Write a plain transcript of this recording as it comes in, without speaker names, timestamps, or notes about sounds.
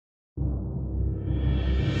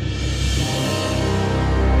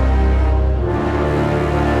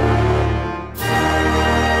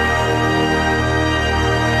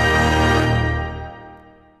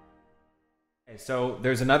So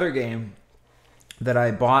there's another game that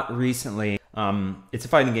I bought recently. It's a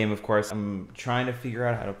fighting game, of course. I'm trying to figure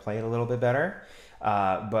out how to play it a little bit better.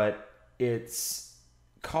 But it's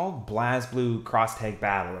called BlazBlue Cross Tag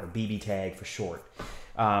Battle, or BBTAG for short.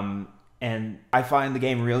 And I find the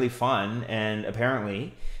game really fun, and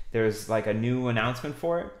apparently there's like a new announcement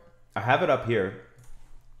for it. I have it up here.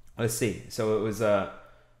 Let's see. So it was a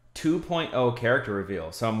 2.0 character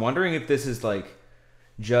reveal. So I'm wondering if this is like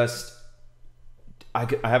just... I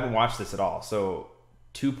haven't watched this at all. So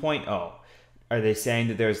 2.0. Are they saying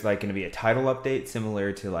that there's like going to be a title update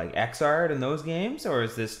similar to like Xrd in those games? Or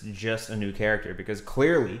is this just a new character? Because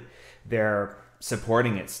clearly they're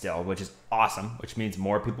supporting it still, which is awesome, which means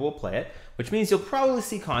more people will play it, which means you'll probably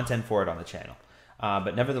see content for it on the channel.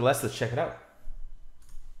 But nevertheless, let's check it out.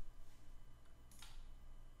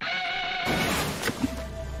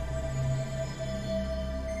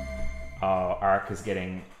 Oh, Ark is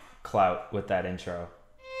getting clout with that intro.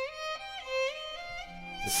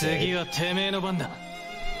 The stage. Dude,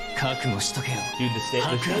 the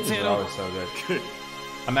stages are always so good.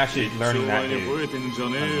 I'm actually learning that dude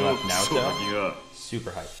on the left now still.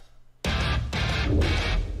 Super hype.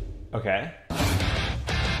 Okay.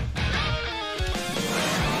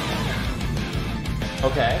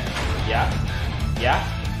 Okay. Yeah. Yeah.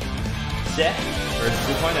 Sick. Versus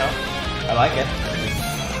 2.0. I like it.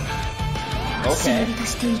 Okay.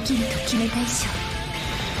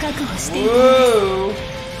 Whoa!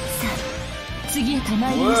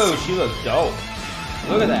 Whoa, she looks dope.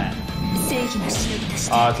 Look at that.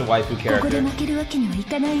 Oh, it's a waifu character.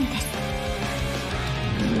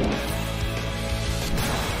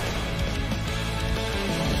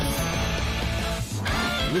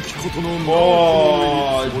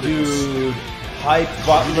 Oh, dude. Hype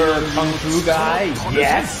butler kung fu guy.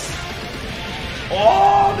 Yes!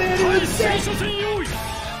 Oh, man, it is insane!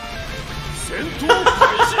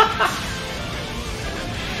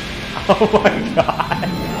 Oh my god!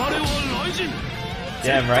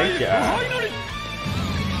 Damn right, yeah.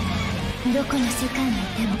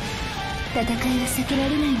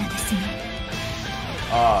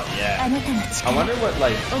 Oh yeah. I wonder what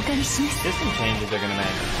like system changes they're gonna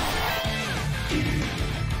make.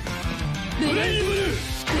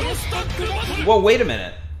 Whoa, wait a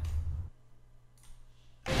minute.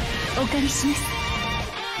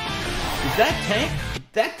 Is that Tank?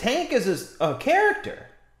 That Tank is a character.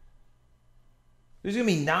 There's gonna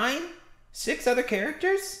be 6 other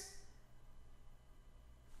characters?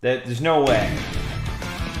 There's no way.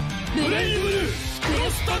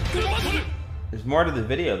 There's more to the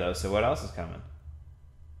video though, so what else is coming?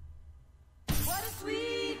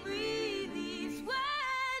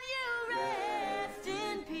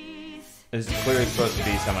 This is clearly supposed to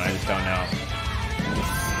be someone, I just don't know.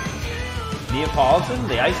 Neapolitan,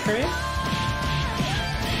 the ice cream?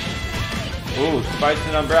 Ooh, spice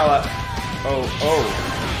and umbrella. Oh, oh.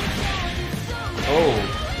 Oh.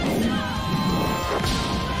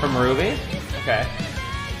 From Ruby? Okay.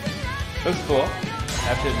 Looks cool, I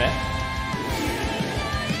have to admit.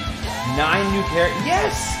 9 new characters.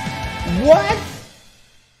 Yes! What?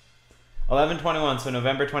 11/21, so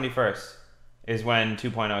November 21st is when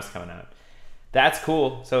 2.0 is coming out. That's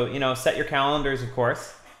cool. So, you know, set your calendars, of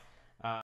course.